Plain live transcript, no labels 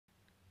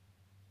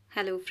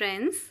Hello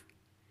friends,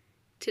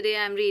 today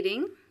I am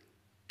reading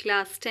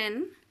Class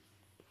 10,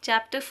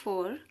 Chapter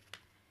 4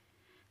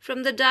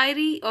 from the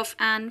Diary of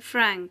Anne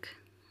Frank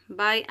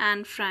by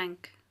Anne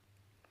Frank.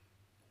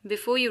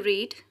 Before you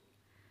read,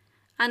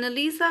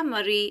 Annalisa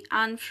Marie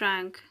Anne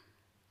Frank,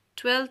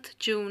 12th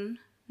June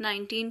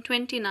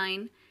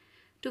 1929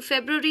 to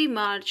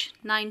February-March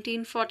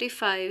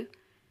 1945,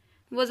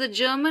 was a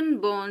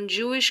German-born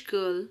Jewish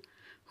girl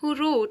who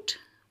wrote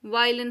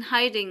while in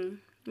hiding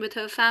with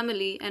her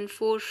family and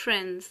 4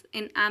 friends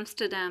in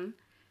Amsterdam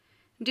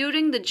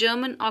during the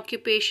German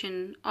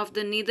occupation of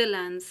the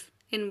Netherlands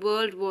in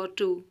World War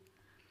II.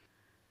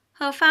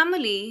 Her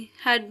family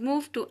had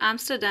moved to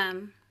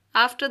Amsterdam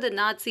after the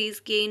Nazis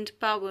gained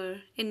power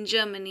in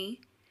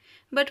Germany,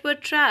 but were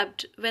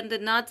trapped when the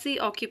Nazi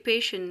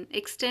occupation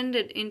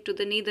extended into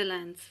the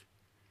Netherlands.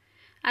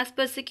 As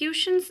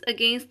persecutions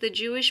against the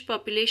Jewish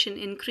population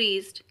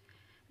increased,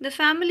 the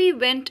family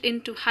went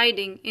into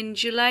hiding in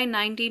July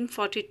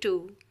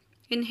 1942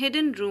 in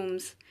hidden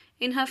rooms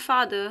in her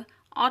father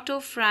Otto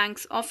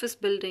Frank's office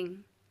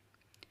building.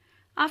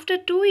 After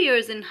 2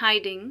 years in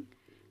hiding,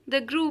 the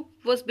group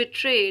was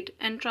betrayed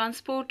and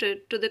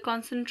transported to the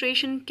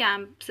concentration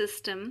camp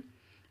system,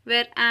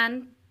 where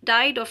Anne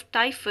died of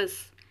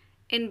typhus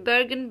in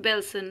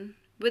Bergen-Belsen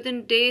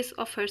within days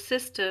of her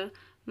sister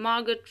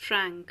Margot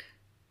Frank.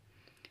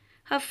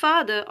 Her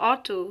father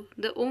Otto,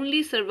 the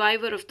only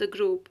survivor of the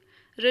group,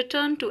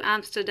 returned to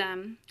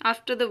Amsterdam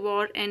after the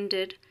war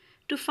ended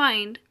to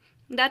find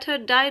that her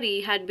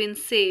diary had been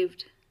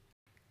saved.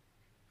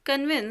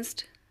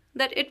 Convinced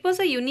that it was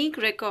a unique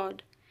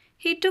record,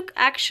 he took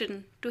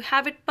action to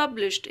have it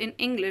published in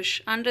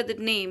English under the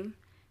name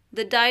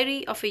The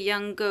Diary of a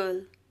Young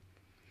Girl.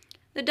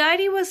 The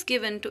diary was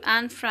given to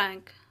Anne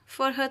Frank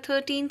for her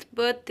 13th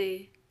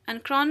birthday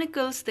and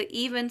chronicles the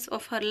events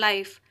of her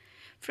life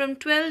from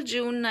 12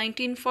 June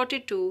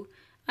 1942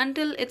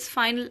 until its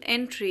final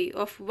entry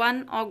of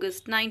 1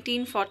 August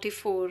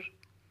 1944.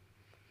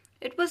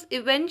 It was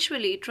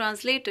eventually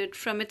translated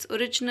from its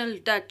original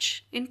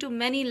Dutch into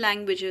many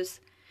languages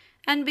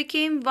and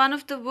became one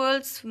of the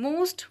world's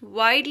most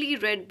widely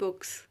read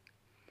books.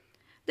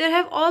 There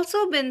have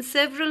also been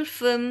several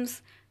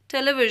films,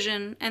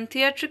 television, and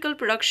theatrical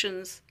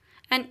productions,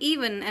 and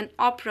even an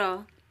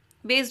opera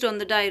based on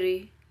the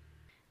diary.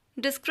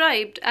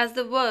 Described as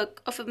the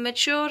work of a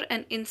mature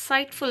and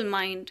insightful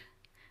mind,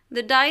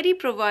 the diary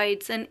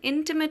provides an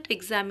intimate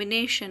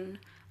examination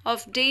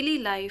of daily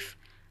life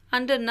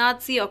under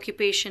Nazi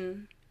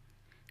occupation.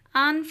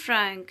 Anne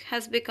Frank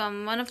has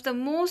become one of the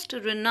most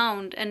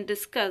renowned and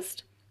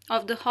discussed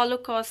of the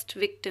Holocaust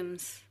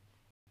victims.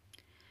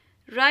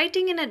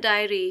 Writing in a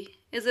diary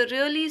is a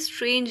really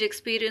strange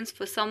experience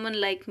for someone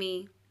like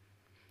me.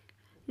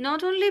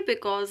 Not only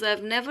because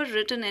I've never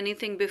written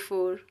anything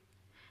before,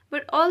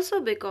 but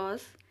also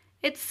because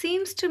it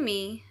seems to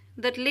me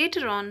that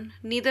later on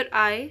neither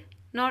I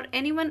nor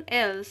anyone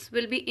else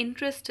will be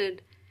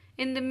interested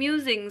in the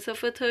musings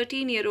of a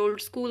 13-year-old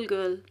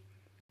schoolgirl.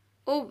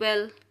 Oh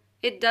well,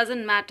 it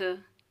doesn't matter.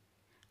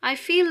 I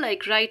feel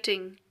like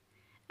writing,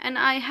 and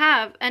I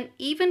have an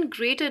even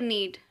greater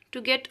need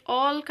to get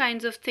all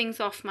kinds of things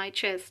off my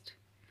chest.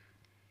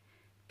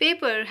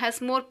 Paper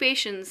has more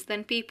patience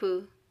than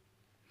people.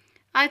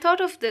 I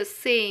thought of this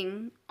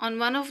saying on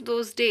one of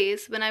those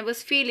days when I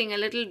was feeling a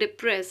little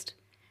depressed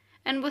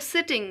and was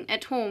sitting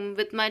at home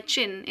with my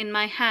chin in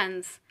my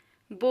hands,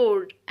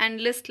 bored and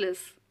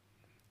listless,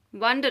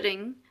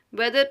 wondering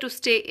whether to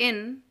stay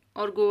in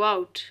or go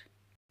out.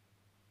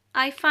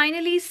 I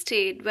finally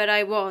stayed where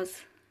I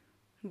was,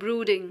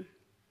 brooding.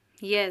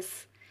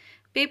 Yes,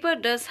 paper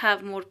does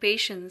have more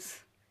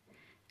patience.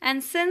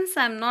 And since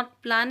I'm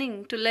not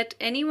planning to let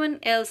anyone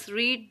else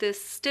read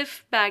this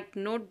stiff-backed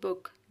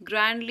notebook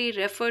grandly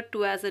referred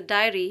to as a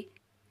diary,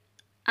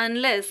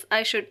 unless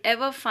I should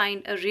ever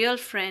find a real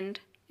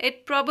friend,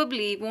 it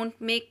probably won't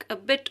make a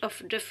bit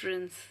of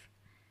difference.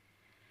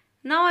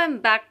 Now I'm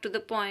back to the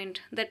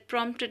point that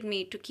prompted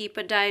me to keep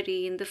a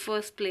diary in the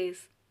first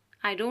place.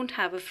 I don't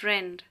have a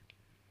friend.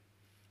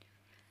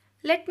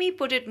 Let me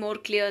put it more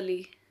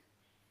clearly.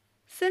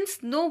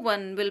 Since no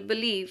one will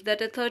believe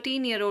that a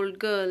 13-year-old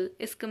girl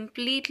is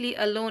completely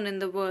alone in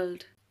the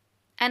world,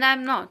 and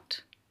I'm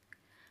not.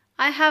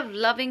 I have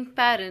loving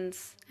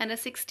parents and a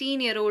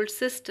 16-year-old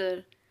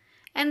sister,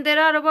 and there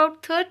are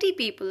about 30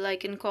 people I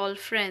can call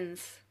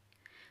friends.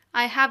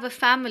 I have a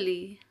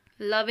family,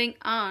 loving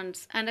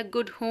aunts, and a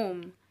good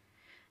home.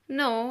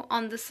 No,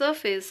 on the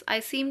surface I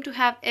seem to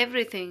have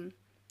everything,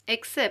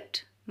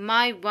 except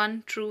my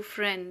one true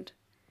friend.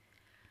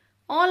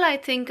 All I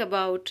think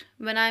about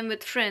when I'm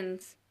with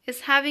friends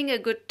is having a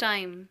good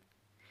time.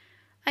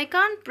 I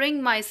can't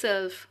bring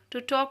myself to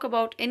talk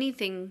about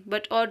anything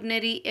but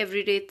ordinary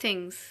everyday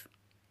things.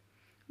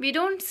 We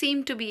don't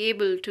seem to be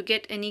able to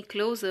get any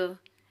closer,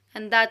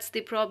 and that's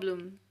the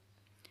problem.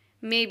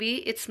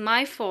 Maybe it's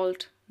my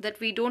fault that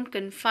we don't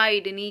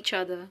confide in each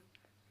other.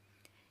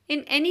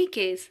 In any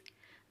case,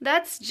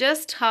 that's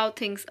just how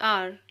things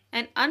are,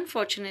 and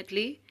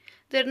unfortunately,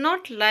 they're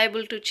not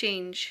liable to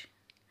change.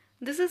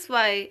 This is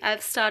why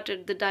I've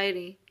started the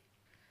diary.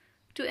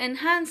 To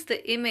enhance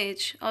the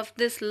image of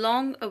this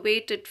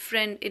long-awaited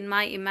friend in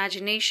my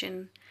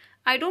imagination,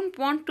 I don't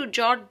want to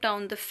jot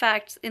down the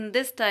facts in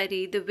this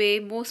diary the way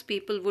most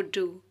people would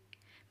do.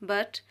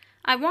 But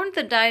I want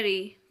the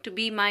diary to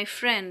be my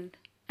friend,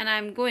 and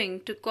I'm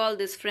going to call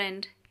this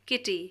friend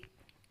Kitty.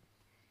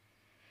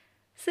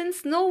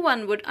 Since no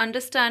one would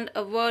understand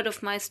a word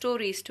of my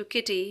stories to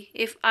Kitty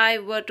if I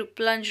were to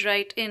plunge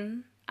right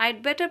in,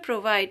 I'd better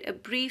provide a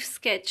brief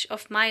sketch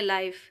of my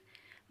life,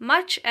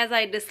 much as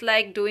I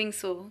dislike doing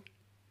so.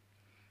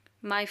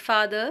 My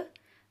father,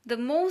 the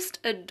most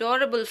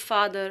adorable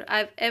father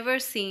I've ever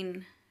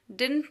seen,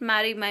 didn't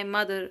marry my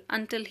mother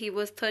until he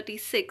was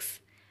 36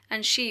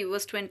 and she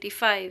was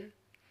 25.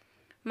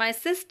 My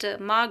sister,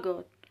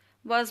 Margot,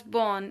 was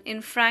born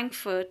in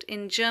Frankfurt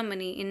in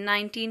Germany in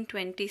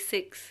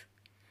 1926.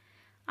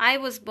 I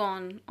was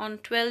born on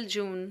 12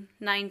 June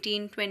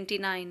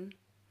 1929.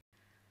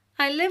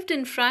 I lived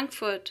in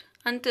Frankfurt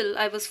until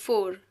I was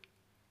 4.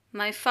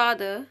 My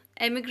father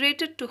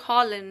emigrated to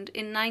Holland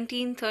in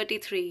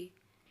 1933.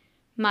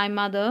 My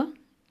mother,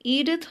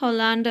 Edith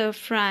Hollander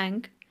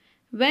Frank,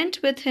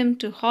 went with him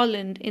to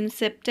Holland in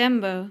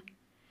September,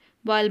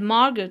 while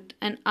Margaret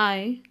and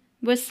I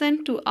were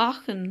sent to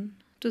Aachen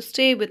to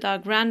stay with our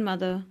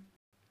grandmother.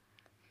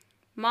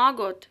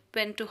 Margot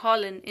went to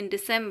Holland in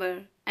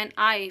December and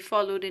I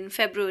followed in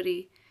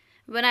February,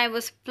 when I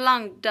was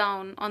plunked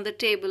down on the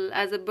table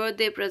as a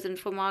birthday present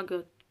for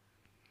Margot.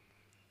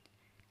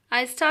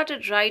 I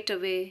started right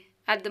away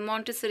at the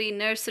Montessori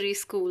nursery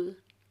school.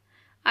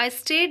 I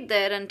stayed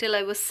there until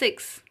I was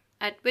 6,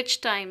 at which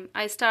time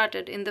I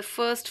started in the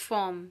first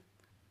form.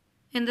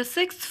 In the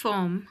 6th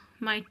form,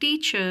 my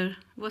teacher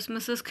was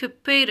Mrs.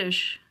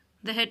 Kiperish,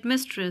 the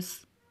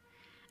headmistress.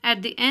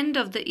 At the end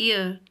of the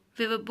year,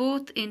 we were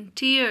both in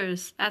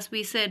tears as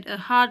we said a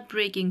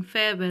heartbreaking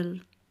farewell.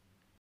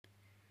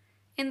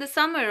 In the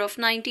summer of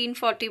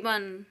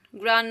 1941,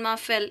 Grandma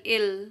fell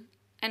ill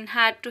and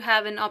had to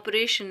have an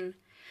operation,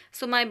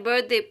 so my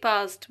birthday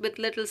passed with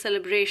little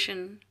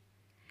celebration.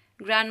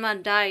 Grandma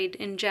died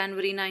in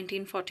January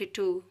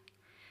 1942.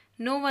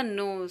 No one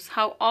knows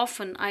how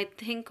often I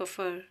think of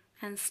her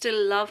and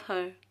still love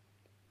her.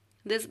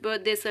 This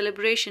birthday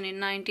celebration in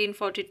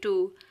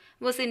 1942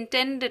 was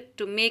intended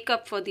to make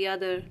up for the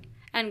other,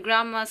 and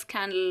Grandma's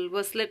candle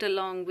was lit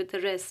along with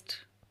the rest.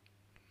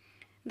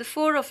 The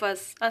 4 of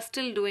us are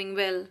still doing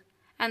well,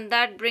 and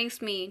that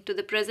brings me to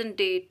the present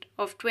date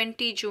of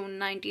 20 June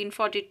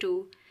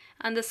 1942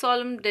 and the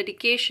solemn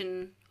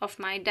dedication of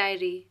my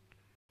diary.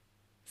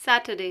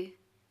 Saturday,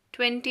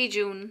 20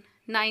 June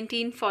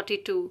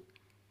 1942.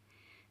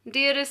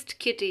 Dearest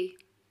Kitty,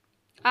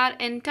 our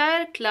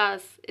entire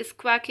class is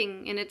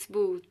quacking in its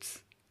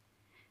boots.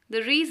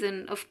 The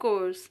reason, of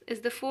course,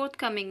 is the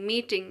forthcoming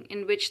meeting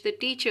in which the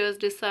teachers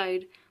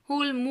decide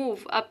who'll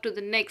move up to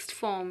the next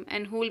form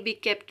and who'll be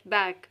kept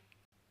back.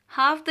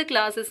 Half the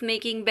class is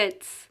making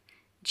bets.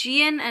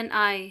 GN and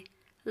I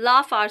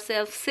laugh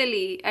ourselves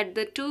silly at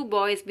the 2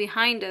 boys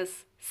behind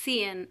us,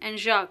 Cien and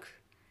Jacques,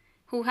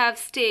 who have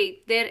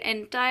staked their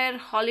entire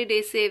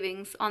holiday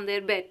savings on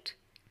their bet.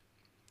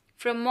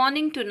 From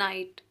morning to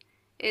night,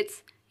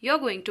 it's, "You're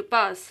going to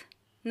pass."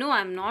 "No,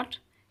 I'm not."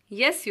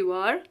 "Yes, you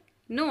are."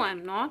 "No,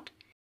 I'm not."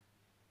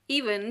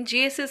 Even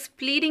JS's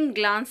pleading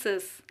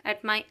glances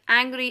at my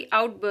angry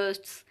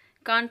outbursts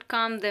can't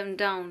calm them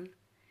down.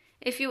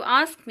 If you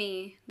ask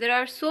me, there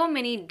are so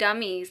many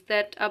dummies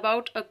that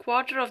about a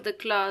quarter of the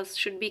class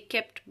should be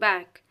kept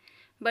back,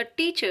 but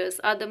teachers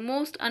are the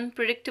most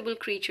unpredictable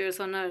creatures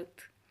on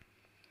earth.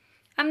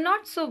 I'm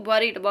not so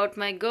worried about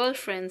my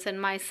girlfriends and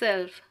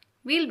myself.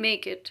 We'll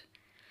make it.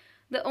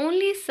 The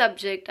only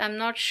subject I'm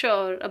not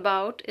sure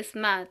about is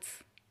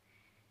maths.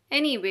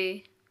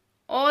 Anyway,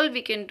 all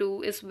we can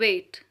do is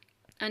wait.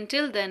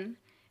 Until then,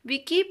 we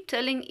keep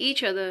telling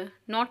each other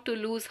not to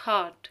lose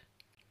heart.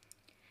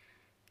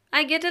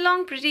 I get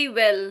along pretty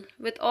well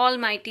with all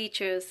my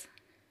teachers.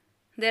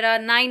 There are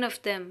 9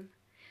 of them,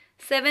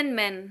 7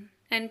 men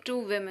and 2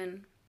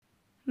 women.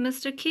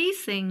 Mr.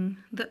 Keesing,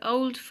 the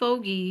old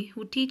fogey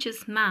who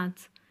teaches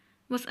maths,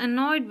 was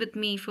annoyed with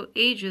me for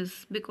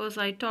ages because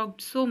I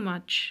talked so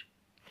much.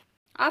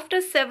 After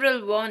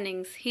several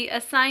warnings, he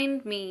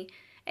assigned me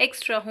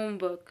extra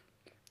homework,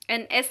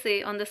 an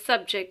essay on the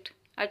subject,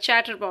 a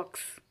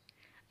chatterbox.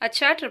 A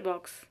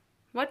chatterbox?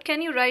 What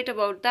can you write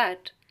about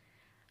that?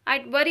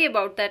 I'd worry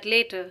about that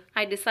later,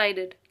 I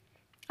decided.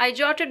 I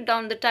jotted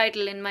down the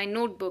title in my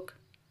notebook,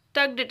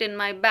 tucked it in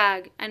my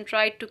bag, and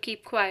tried to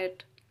keep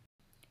quiet.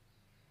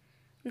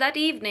 That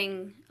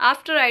evening,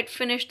 after I'd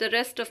finished the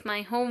rest of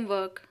my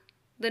homework,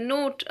 the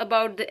note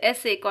about the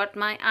essay caught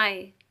my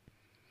eye.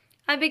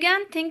 I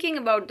began thinking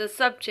about the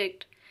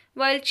subject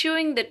while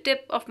chewing the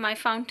tip of my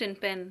fountain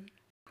pen.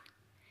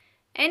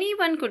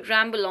 Anyone could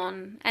ramble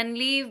on and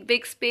leave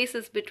big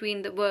spaces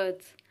between the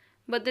words,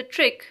 but the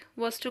trick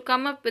was to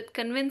come up with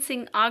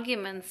convincing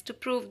arguments to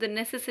prove the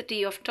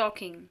necessity of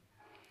talking.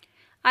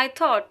 I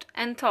thought,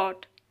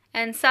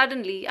 and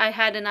suddenly I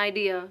had an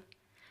idea.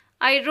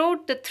 I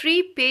wrote the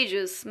 3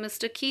 pages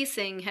Mr.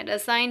 Keesing had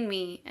assigned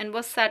me and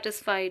was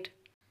satisfied.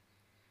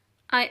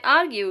 I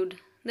argued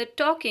that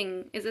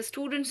talking is a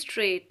student's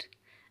trait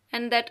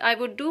and that I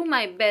would do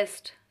my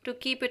best to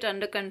keep it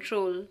under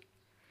control,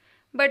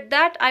 but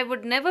that I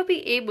would never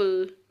be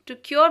able to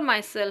cure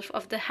myself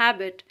of the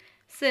habit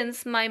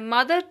since my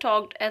mother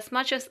talked as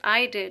much as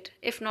I did,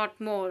 if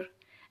not more,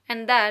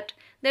 and that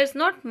there's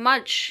not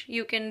much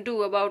you can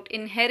do about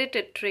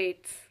inherited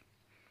traits.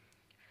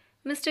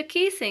 Mr.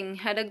 Keesing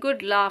had a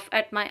good laugh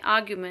at my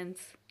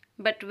arguments,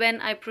 but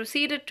when I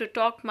proceeded to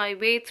talk my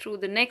way through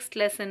the next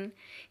lesson,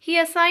 he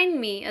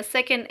assigned me a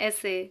second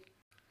essay.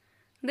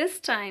 This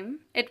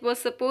time it was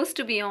supposed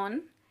to be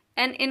on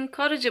an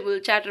incorrigible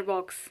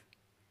chatterbox.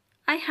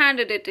 I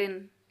handed it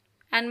in,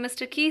 and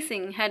Mr.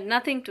 Keesing had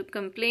nothing to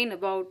complain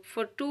about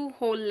for 2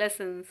 whole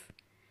lessons.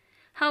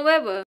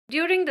 However,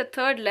 during the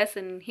 3rd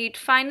lesson, he'd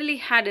finally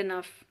had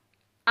enough.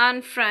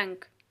 Anne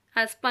Frank,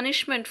 as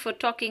punishment for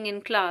talking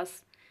in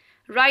class,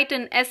 write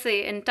an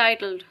essay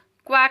entitled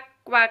 "Quack,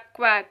 Quack,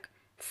 Quack,"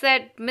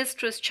 said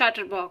Mistress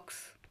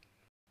Chatterbox.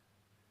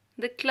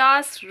 The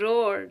class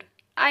roared.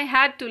 I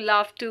had to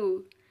laugh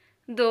too,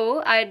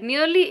 though I had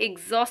nearly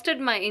exhausted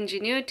my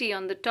ingenuity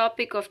on the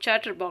topic of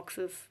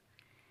chatterboxes.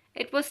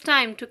 It was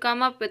time to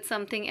come up with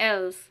something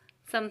else,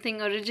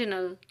 something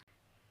original.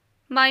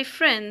 My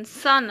friend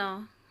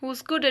Sana,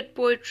 who's good at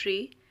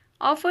poetry,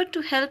 offered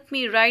to help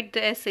me write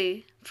the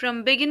essay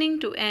from beginning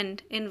to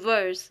end in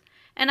verse,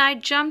 and I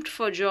jumped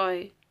for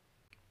joy.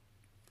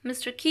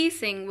 Mr.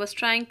 Keesing was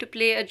trying to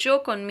play a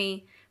joke on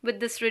me with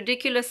this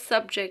ridiculous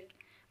subject,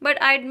 but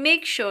I'd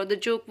make sure the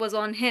joke was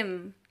on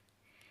him.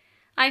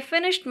 I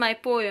finished my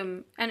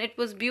poem, and it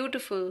was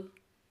beautiful.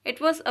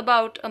 It was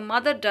about a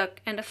mother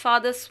duck and a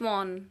father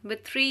swan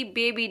with 3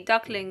 baby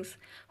ducklings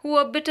who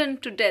were bitten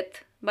to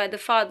death by the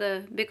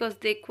father because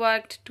they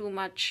quacked too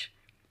much.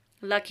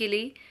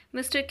 Luckily,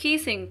 Mr.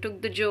 Keesing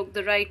took the joke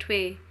the right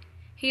way.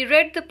 He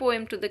read the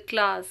poem to the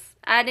class,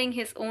 adding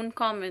his own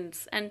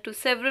comments, and to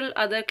several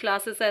other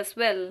classes as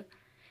well.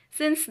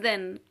 Since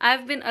then,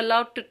 I've been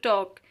allowed to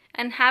talk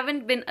and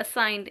haven't been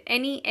assigned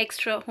any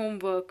extra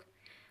homework.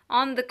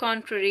 On the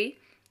contrary,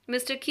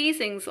 Mr.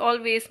 Keesing's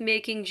always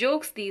making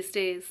jokes these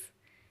days.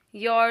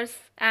 Yours,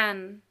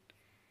 Anne.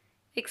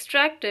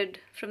 Extracted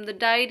from the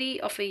Diary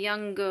of a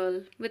Young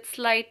Girl with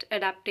slight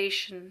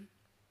adaptation.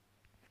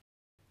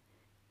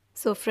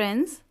 So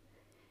friends,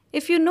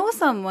 if you know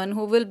someone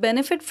who will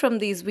benefit from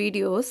these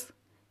videos,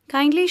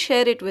 kindly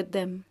share it with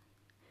them.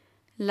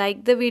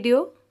 Like the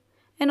video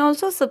and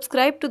also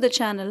subscribe to the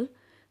channel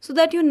so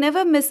that you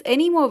never miss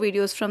any more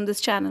videos from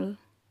this channel.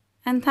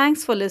 And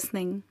thanks for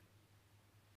listening.